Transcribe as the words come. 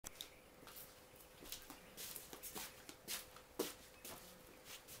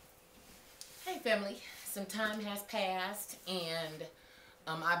family, some time has passed, and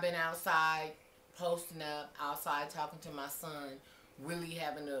I've been outside, posting up, outside talking to my son, really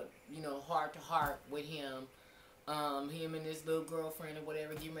having a, heart to heart with him. Him and his little girlfriend or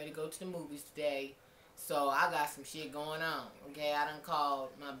whatever getting ready to go to the movies today. So I got some shit going on. Okay, I done called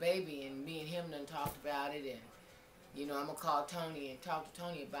my baby, and me and him done talked about it, and I'm gonna call Tony and talk to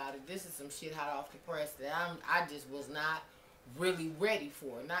Tony about it. This is some shit hot off the press that I just was not really ready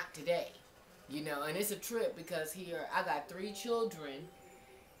for. Not today. And it's a trip because here I got 3 children,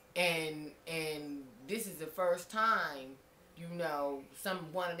 and this is the first time,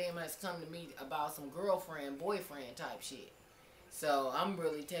 one of them has come to me about some girlfriend, boyfriend type shit. So I'm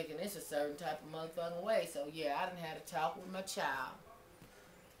really taking this a certain type of motherfucking way. So yeah, I done had a talk with my child,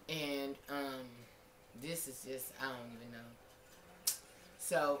 and this is just, I don't even know.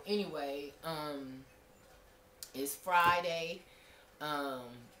 So anyway, it's Friday. I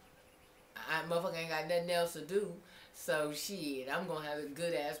motherfucker ain't got nothing else to do. So shit, I'm gonna have a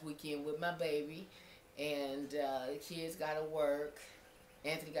good ass weekend with my baby. And the kids gotta work.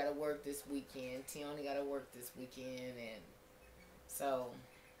 Anthony gotta work this weekend. Tioni gotta work this weekend. And so,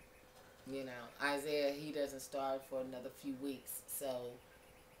 Isaiah, he doesn't start for another few weeks. So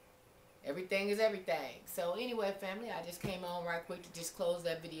everything is everything. So anyway, family, I just came on right quick to just close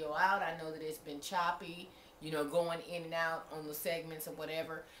that video out. I know that it's been choppy, going in and out on the segments or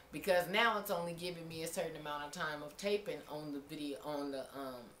whatever, because now it's only giving me a certain amount of time of taping on the video, on the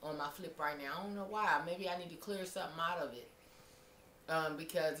on my flip right now. I don't know why. Maybe I need to clear something out of it,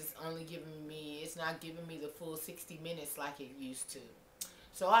 because it's only giving me, it's not giving me the full 60 minutes like it used to.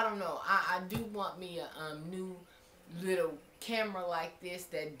 So I don't know. I do want me a new little camera like this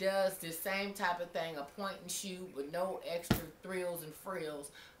that does the same type of thing, a point and shoot with no extra thrills and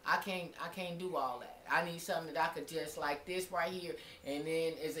frills. I can't do all that. I need something that I could just like this right here, and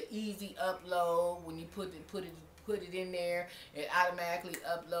then it's an easy upload. When you put it in there, it automatically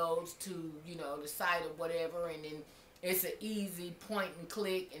uploads to the site or whatever, and then it's an easy point and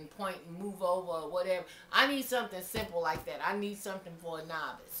click and point and move over or whatever. I need something simple like that. I need something for a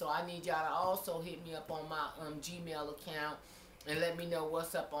novice. So I need y'all to also hit me up on my Gmail account and let me know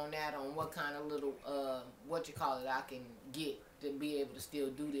what's up on that, on what kind of little I can get to be able to still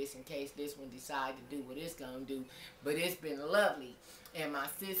do this in case this one decide to do what it's gonna do. But it's been lovely, and my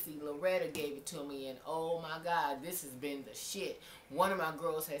sissy Loretta gave it to me, and oh my God, this has been the shit. One of my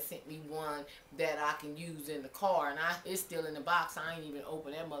girls has sent me one that I can use in the car, and it's still in the box. I ain't even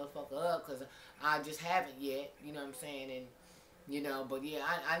opened that motherfucker up because I just haven't yet. You know what I'm saying? And but yeah,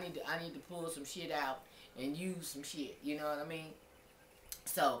 I need to pull some shit out and use some shit. You know what I mean?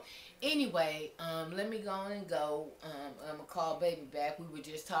 So anyway, let me go on and go. I'm gonna call baby back. We were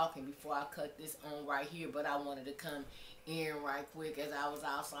just talking before I cut this on right here, but I wanted to come in right quick as I was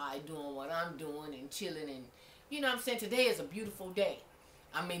outside doing what I'm doing and chilling, and what I'm saying, today is a beautiful day.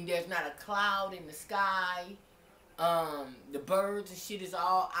 I mean, there's not a cloud in the sky. The birds and shit is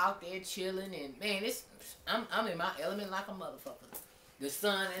all out there chilling, and man, I'm in my element like a motherfucker. The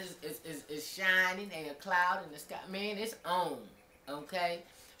sun is shining, ain't a cloud in the sky. Man, it's on. Okay,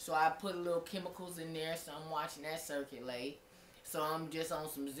 so I put a little chemicals in there, so I'm watching that circulate. So I'm just on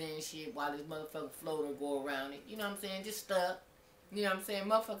some zen shit while this motherfucker floater go around it. You know what I'm saying? Just stuck. You know what I'm saying?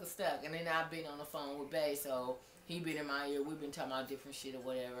 Motherfucker stuck. And then I've been on the phone with Bay, so he been in my ear. We've been talking about different shit or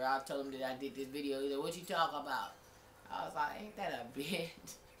whatever. I told him that I did this video. He said, "What you talk about?" I was like, "Ain't that a bitch?"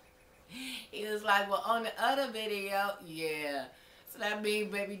 He was like, "Well, on the other video, yeah." So that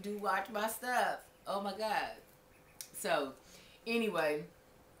means, baby, do watch my stuff. Oh my God. So anyway,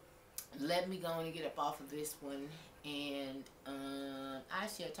 let me go and get up off of this one, and I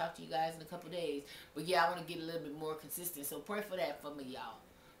shall talk to you guys in a couple days. But yeah, I want to get a little bit more consistent, so pray for that for me, y'all.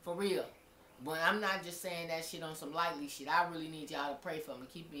 For real. But I'm not just saying that shit on some lightly shit. I really need y'all to pray for me.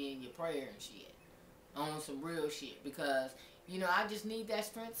 Keep me in your prayer and shit. On some real shit. Because, I just need that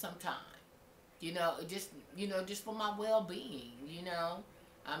strength sometime. Just for my well-being,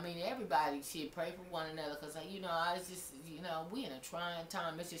 I mean, everybody should pray for one another, because, it's just, we in a trying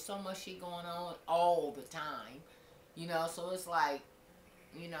time. It's just so much shit going on all the time, so it's like,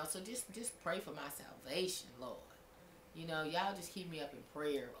 so just pray for my salvation, Lord. Y'all just keep me up in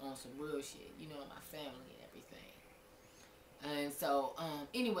prayer on some real shit, my family and everything. And so,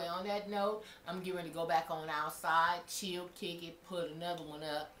 anyway, on that note, I'm getting ready to go back on outside, chill, kick it, put another one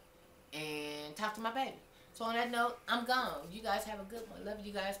up, and talk to my baby. So on that note, I'm gone. You guys have a good one. Love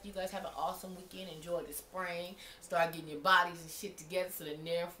you guys. You guys have an awesome weekend. Enjoy the spring. Start getting your bodies and shit together so that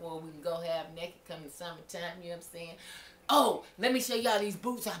therefore we can go have naked come the summertime. You know what I'm saying? Oh, let me show y'all these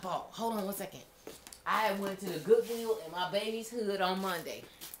boots I bought. Hold on one second. I went to the Goodwill in my baby's hood on Monday.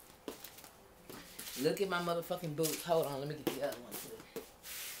 Look at my motherfucking boots. Hold on, let me get the other one too.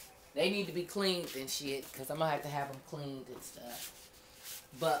 They need to be cleaned and shit, because I'm going to have them cleaned and stuff.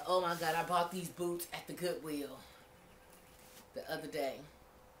 But, oh my God, I bought these boots at the Goodwill the other day.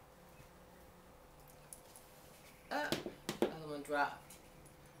 Another one dropped.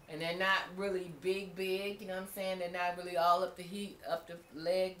 And they're not really big, you know what I'm saying? They're not really all up the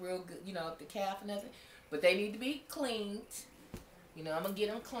leg real good, you know, up the calf and nothing. But they need to be cleaned. You know, I'm going to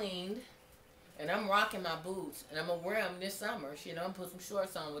get them cleaned. And I'm rocking my boots. And I'm going to wear them this summer. Shit, I'm going to put some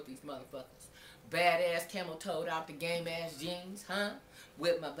shorts on with these motherfuckers. Badass camel-toed out the game-ass jeans, huh?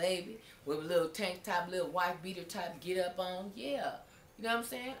 With my baby. With a little tank top, little wife beater type get up on. Yeah. You know what I'm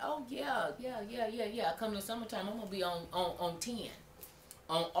saying? Oh, yeah. Come the summertime, I'm going to be on 10.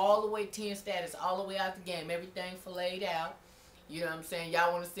 On all the way 10 status, all the way out the game. Everything filleted out. You know what I'm saying?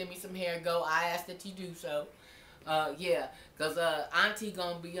 Y'all want to send me some hair, go. I ask that you do so. Yeah. Because Auntie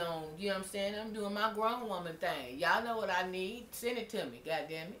going to be on, you know what I'm saying? I'm doing my grown woman thing. Y'all know what I need. Send it to me,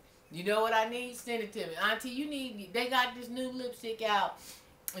 goddammit. You know what I need? Send it to me. Auntie, you need, they got this new lipstick out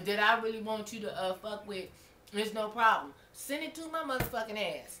that I really want you to fuck with. There's no problem. Send it to my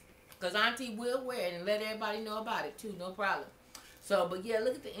motherfucking ass. Because Auntie will wear it and let everybody know about it too. No problem. So, but yeah,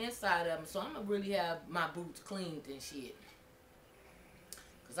 look at the inside of them. So, I'm going to really have my boots cleaned and shit.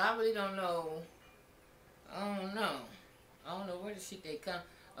 Because I really don't know. I don't know where the shit they come.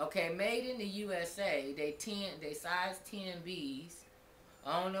 Okay, made in the USA. They size 10Bs.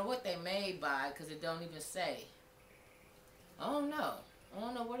 I don't know what they made by because it don't even say. I don't know. I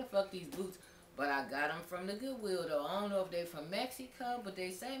don't know where the fuck these boots. But I got them from the Goodwill though. I don't know if they from Mexico, but they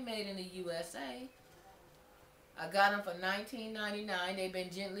say made in the USA. I got them for $19.99. They've been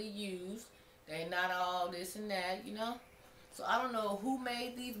gently used. They not all this and that, you know. So I don't know who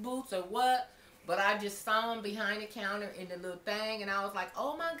made these boots or what. But I just saw them behind the counter in the little thing. And I was like,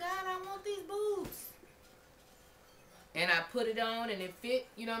 oh my God, I want these boots. And I put it on and it fit.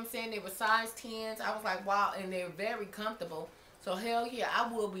 You know what I'm saying? They were size 10s. I was like, wow. And they're very comfortable. So hell yeah,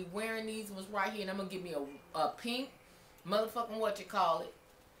 I will be wearing these ones right here. And I'm going to give me a pink motherfucking whatchamacallit.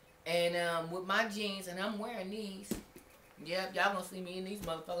 And with my jeans, and I'm wearing these. Yep, y'all gonna see me in these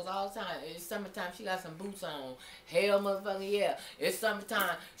motherfuckers all the time. It's summertime, she got some boots on. Hell motherfucking yeah. It's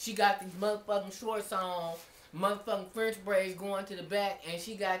summertime, she got these motherfucking shorts on. Motherfucking French braids going to the back, and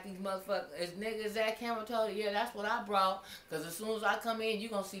she got these motherfuckers. Is niggas that camera told her, yeah, that's what I brought. Because as soon as I come in, you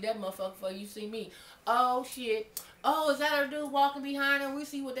gonna see that motherfucker before you see me. Oh shit. Oh, is that her dude walking behind her? We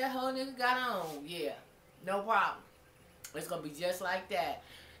see what that whole nigga got on. Yeah, no problem. It's gonna be just like that.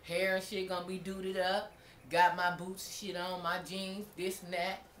 Hair and shit gonna be duded up. Got my boots and shit on, my jeans, this and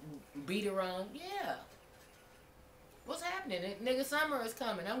that. Beater on. Yeah. What's happening? Nigga, summer is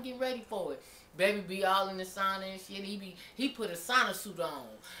coming. I'm getting ready for it. Baby be all in the sauna and shit. He put a sauna suit on.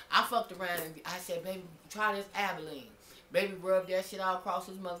 I fucked around and I said, baby, try this Abilene. Baby rubbed that shit all across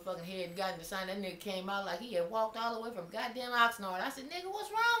his motherfucking head and got in the sauna. That nigga came out like he had walked all the way from goddamn Oxnard. I said, nigga,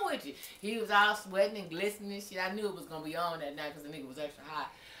 what's wrong with you? He was all sweating and glistening and shit. I knew it was going to be on that night because the nigga was extra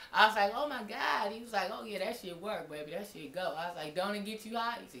hot. I was like, oh my God. He was like, oh yeah, that shit work, baby. That shit go. I was like, don't it get you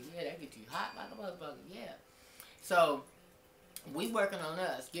hot? He said, yeah, that get you hot like a motherfucker. Yeah. So, we working on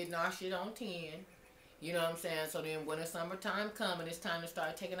us, getting our shit on 10. You know what I'm saying? So then when the summertime coming, it's time to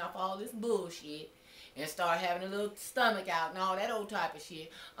start taking off all this bullshit and start having a little stomach out and all that old type of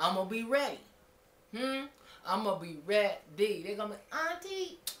shit. I'm going to be ready. I'm going to be ready. They're going to be,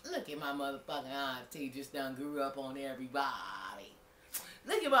 Auntie, look at my motherfucking auntie just done grew up on everybody.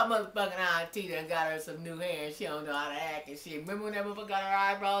 Look at my motherfucking auntie that got her some new hair and she don't know how to act and shit. Remember when that motherfucker got her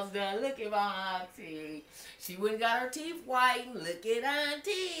eyebrows done? Look at my auntie. She went and got her teeth whitened. Look at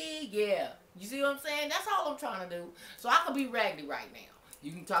auntie. Yeah. You see what I'm saying? That's all I'm trying to do. So I can be raggedy right now.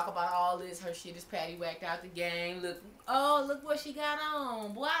 You can talk about all this. Her shit is patty whacked out the game. Look. Oh, look what she got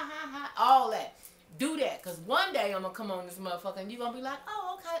on. Boy, ha, ha. All that. Do that. Because one day I'm going to come on this motherfucker and you're going to be like,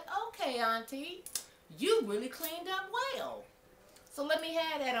 oh, okay, auntie. You really cleaned up well. So let me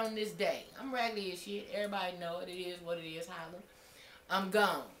have that on this day. I'm raggedy as shit. Everybody know it. It is what it is. Holla. I'm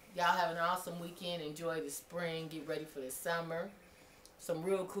gone. Y'all have an awesome weekend. Enjoy the spring. Get ready for the summer. Some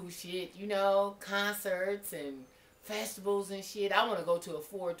real cool shit. You know, concerts and festivals and shit. I want to go to a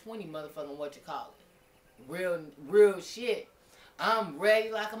 420 motherfucking real shit. I'm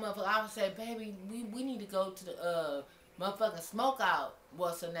ready like a motherfucker. I would say, baby, we need to go to the motherfucking smoke out.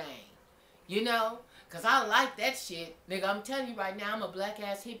 What's her name? You know? Because I like that shit. Nigga, I'm telling you right now, I'm a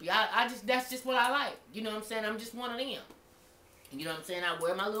black-ass hippie. That's just what I like. You know what I'm saying? I'm just one of them. You know what I'm saying? I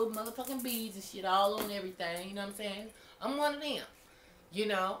wear my little motherfucking beads and shit all on everything. You know what I'm saying? I'm one of them. You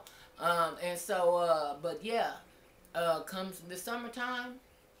know? And so, but yeah. Comes the summertime,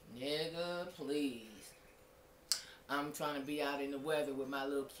 Nigga, please. I'm trying to be out in the weather with my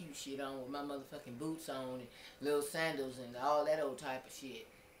little cute shit on, with my motherfucking boots on, and little sandals, and all that old type of shit.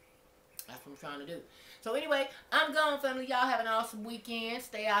 That's what I'm trying to do. So anyway, I'm gone, family. Y'all have an awesome weekend.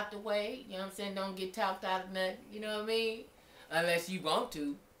 Stay out the way. You know what I'm saying? Don't get talked out of nothing. You know what I mean? Unless you want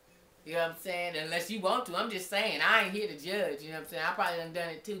to. You know what I'm saying? Unless you want to. I'm just saying. I ain't here to judge. You know what I'm saying? I probably done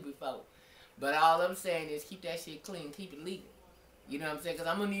it too before. But all I'm saying is keep that shit clean. Keep it legal. You know what I'm saying? Because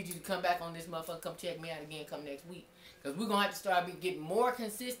I'm going to need you to come back on this motherfucker. Come check me out again come next week. Because we're going to have to start getting more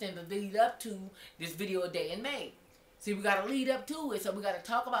consistent to lead up to this video a day in May. See, we got to lead up to it. So we got to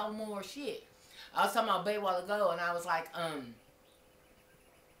talk about more shit. I was talking about Bay a while ago, and I was like,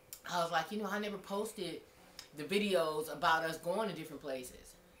 you know, I never posted the videos about us going to different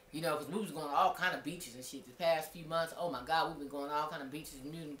places. You know, because we was going to all kind of beaches and shit the past few months. Oh, my God, we've been going to all kind of beaches,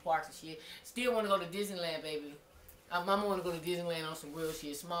 amusement parks and shit. Still want to go to Disneyland, baby. Mama want to go to Disneyland on some real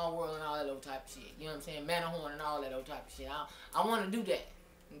shit. Small World and all that old type of shit. You know what I'm saying? Matterhorn and all that old type of shit. I want to do that.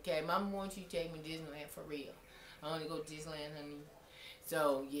 Okay? Mama wants you to take me to Disneyland for real. I want to go to Disneyland, honey.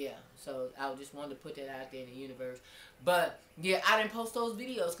 So, yeah. So, I just wanted to put that out there in the universe. But, yeah, I didn't post those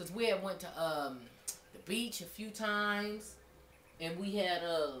videos because we had went to the beach a few times. And we had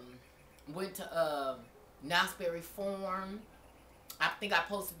went to Knott's Berry Farm. I think I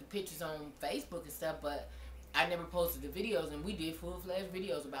posted the pictures on Facebook and stuff, but I never posted the videos. And we did full-fledged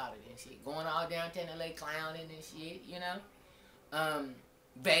videos about it and shit. Going all downtown LA clowning and shit, you know.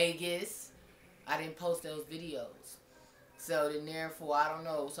 Vegas. I didn't post those videos. So then therefore, I don't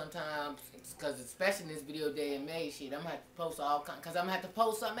know, sometimes, because especially in this video day in May, shit, I'm going to have to post all kinds, because I'm going to have to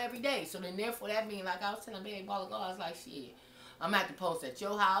post something every day. So then therefore, that means, like I was telling Baby a while ago, I was like, shit, I'm going to have to post at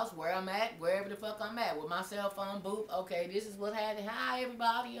your house, where I'm at, wherever the fuck I'm at, with my cell phone, boop, okay, this is what's happening. Hi,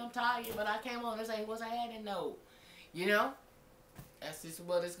 everybody, I'm tired, but I came on to say what's happening, no. You know? That's just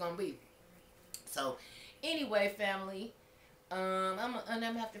what it's going to be. So, anyway, family, I'm going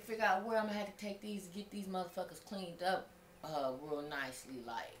to have to figure out where I'm going to have to take these, get these motherfuckers cleaned up. Real nicely,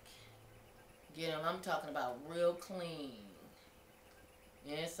 like, get them, I'm talking about real clean,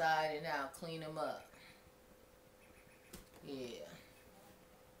 inside and out, clean them up, yeah, you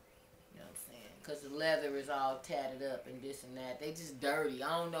know what I'm saying, because the leather is all tatted up and this and that, they just dirty,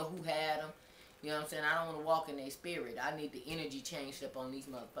 I don't know who had them, you know what I'm saying, I don't want to walk in their spirit, I need the energy changed up on these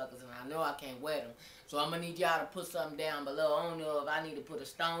motherfuckers, and I know I can't wear them, so I'm going to need y'all to put something down below. I don't know if I need to put a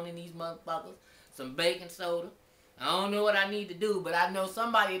stone in these motherfuckers, some baking soda, I don't know what I need to do, but I know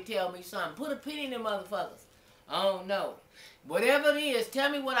somebody will tell me something. Put a pin in them motherfuckers. I don't know. Whatever it is, tell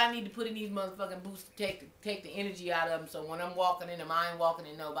me what I need to put in these motherfucking boots to take the energy out of them, so when I'm walking in them, I ain't walking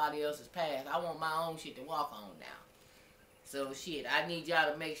in nobody else's path. I want my own shit to walk on now. So, shit, I need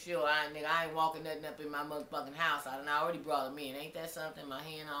y'all to make sure I ain't walking nothing up in my motherfucking house. I already brought them in. Ain't that something? My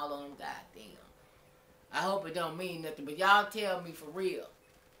hand all on them, goddamn. I hope it don't mean nothing, but y'all tell me for real.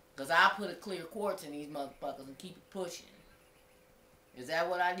 Because I put a clear quartz in these motherfuckers and keep it pushing. Is that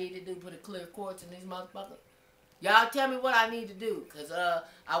what I need to do? Put a clear quartz in these motherfuckers? Y'all tell me what I need to do. Because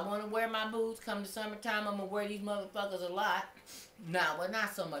I want to wear my boots. Come the summertime, I'm going to wear these motherfuckers a lot. Nah, well,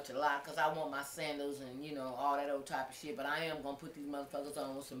 not so much a lot. Because I want my sandals and, you know, all that old type of shit. But I am going to put these motherfuckers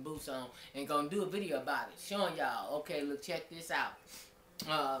on with some boots on. And going to do a video about it. Showing y'all. Okay, look, check this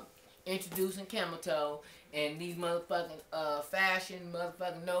out. Introducing Camel Toe. And these motherfucking fashion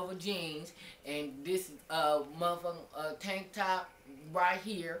motherfucking Nova jeans, and this motherfucking tank top right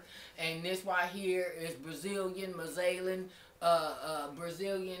here, and this right here is Brazilian, Mazalan,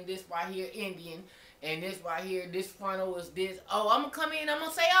 Brazilian, this right here Indian, and this right here, this frontal is this. Oh, I'm gonna come in, I'm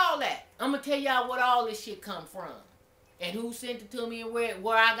gonna say all that. I'm gonna tell y'all what all this shit come from, and who sent it to me, and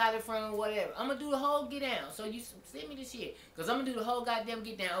where I got it from, or whatever. I'm gonna do the whole get down. So you send me the shit, cause I'm gonna do the whole goddamn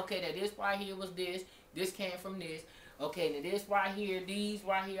get down. Okay, that this right here was this. This came from this. Okay, now this right here, these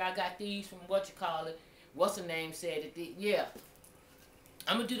right here, I got these from what you call it. What's the name said it? Yeah.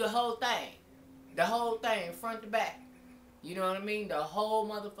 I'm going to do the whole thing. The whole thing, front to back. You know what I mean? The whole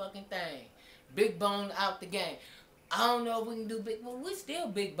motherfucking thing. Big bone out the game. I don't know if we can do big, well, we're still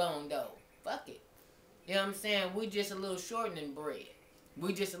big bone though. Fuck it. You know what I'm saying? We just a little shortening bread.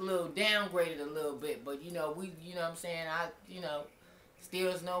 We just a little downgraded a little bit. But, you know, you know what I'm saying? Still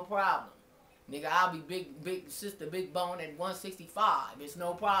is no problem. Nigga, I'll be big sister, big bone at 165. It's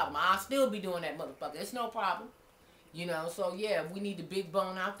no problem. I'll still be doing that motherfucker. It's no problem. You know, so yeah, if we need the big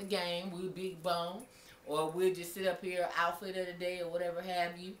bone out the game, we'll big bone. Or we'll just sit up here, outfit of the day or whatever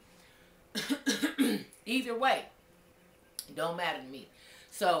have you. Either way, it don't matter to me.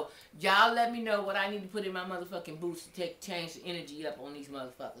 So, y'all let me know what I need to put in my motherfucking boots to change the energy up on these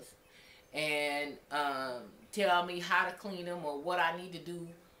motherfuckers. And tell me how to clean them or what I need to do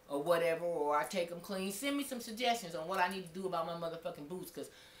or whatever, or I take them clean. Send me some suggestions on what I need to do about my motherfucking boots, because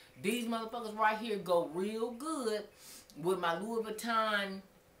these motherfuckers right here go real good with my Louis Vuitton,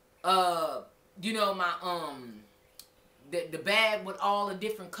 you know, my, the bag with all the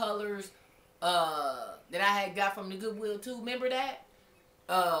different colors, that I had got from the Goodwill too. Remember that?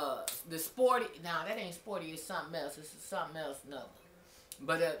 The sporty, nah, that ain't sporty, it's something else. It's something else, no.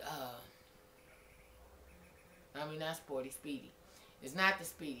 But, I mean, not sporty, speedy. It's not the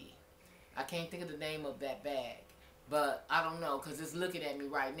speedy. I can't think of the name of that bag. But I don't know, because it's looking at me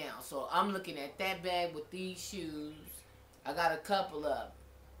right now. So I'm looking at that bag with these shoes. I got a couple of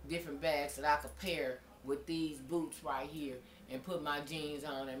different bags that I could pair with these boots right here and put my jeans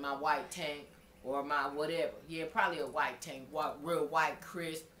on and my white tank or my whatever. Yeah, probably a white tank, real white,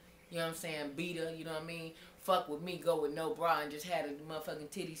 crisp, you know what I'm saying, beater, you know what I mean? Fuck with me, go with no bra and just had a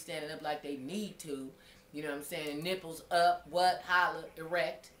motherfucking titty standing up like they need to. You know what I'm saying? Nipples up, what, holla,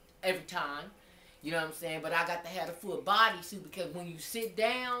 erect, every time. You know what I'm saying? But I got to have the full bodysuit because when you sit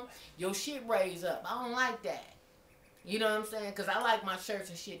down, your shit raise up. I don't like that. You know what I'm saying? Because I like my shirts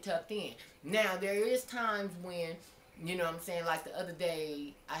and shit tucked in. Now, there is times when, you know what I'm saying, like the other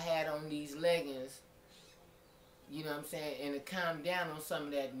day, I had on these leggings, you know what I'm saying, and to calm down on some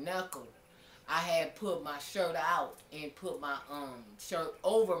of that knuckle, I had put my shirt out and put my shirt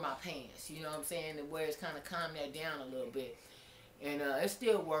over my pants, you know what I'm saying, where it's kind of calmed that down a little bit. And it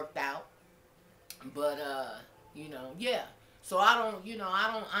still worked out. But, you know, yeah. So I don't, you know,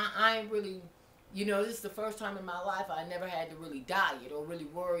 I ain't really, you know, this is the first time in my life I never had to really diet or really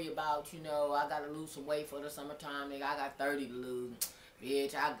worry about, you know, I got to lose some weight for the summertime. Nigga, I got 30 to lose.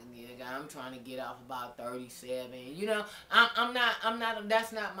 Bitch, I'm trying to get off about 37. You know, I'm not,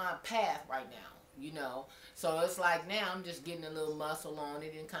 that's not my path right now, you know. So it's like now I'm just getting a little muscle on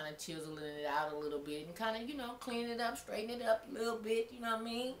it and kind of chiseling it out a little bit and kind of, you know, cleaning it up, straightening it up a little bit, you know what I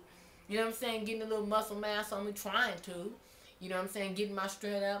mean? You know what I'm saying? Getting a little muscle mass on me, trying to. You know what I'm saying? Getting my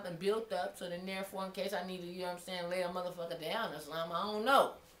strength up and built up so then therefore in case I need to, you know what I'm saying, lay a motherfucker down or something. I don't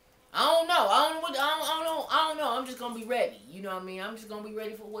know. I don't know. I'm just going to be ready. You know what I mean? I'm just going to be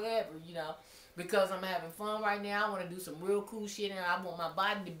ready for whatever, you know. Because I'm having fun right now. I want to do some real cool shit and I want my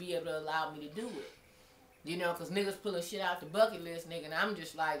body to be able to allow me to do it. You know, because niggas pulling shit out the bucket list, nigga, and I'm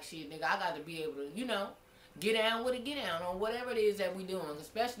just like, shit, nigga, I got to be able to, you know, get down with it, get down on whatever it is that we doing,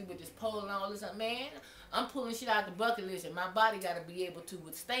 especially with this poll and all this. Man, I'm pulling shit out the bucket list, and my body got to be able to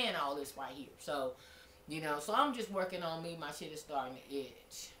withstand all this right here. So, you know, so I'm just working on me. My shit is starting to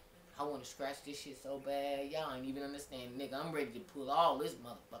itch. I want to scratch this shit so bad. Y'all ain't even understand, nigga. I'm ready to pull all this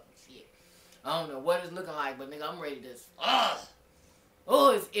motherfucking shit. I don't know what it's looking like, but nigga, I'm ready to.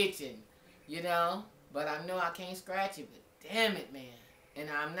 Oh, it's itching, you know. But I know I can't scratch it. But damn it, man. And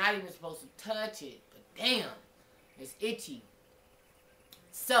I'm not even supposed to touch it. Damn, it's itchy.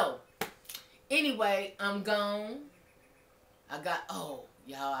 So, anyway, I'm gone. Y'all,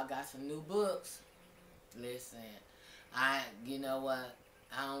 I got some new books. Listen, you know what?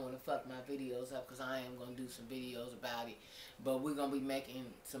 I don't want to fuck my videos up because I am going to do some videos about it. But we're going to be making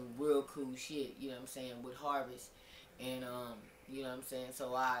some real cool shit, you know what I'm saying, with Harvest. And, you know what I'm saying?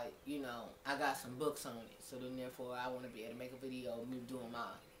 So I got some books on it. So then therefore I want to be able to make a video of me doing my,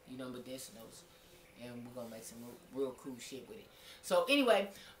 you know, medicinals. And we're going to make some real cool shit with it. So anyway,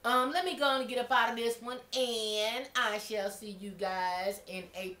 let me go and get up out of this one. And I shall see you guys in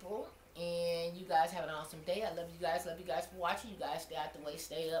April. And you guys have an awesome day. I love you guys. Love you guys for watching. You guys stay out the way.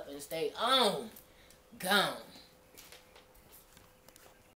 Stay up and stay on. Gone.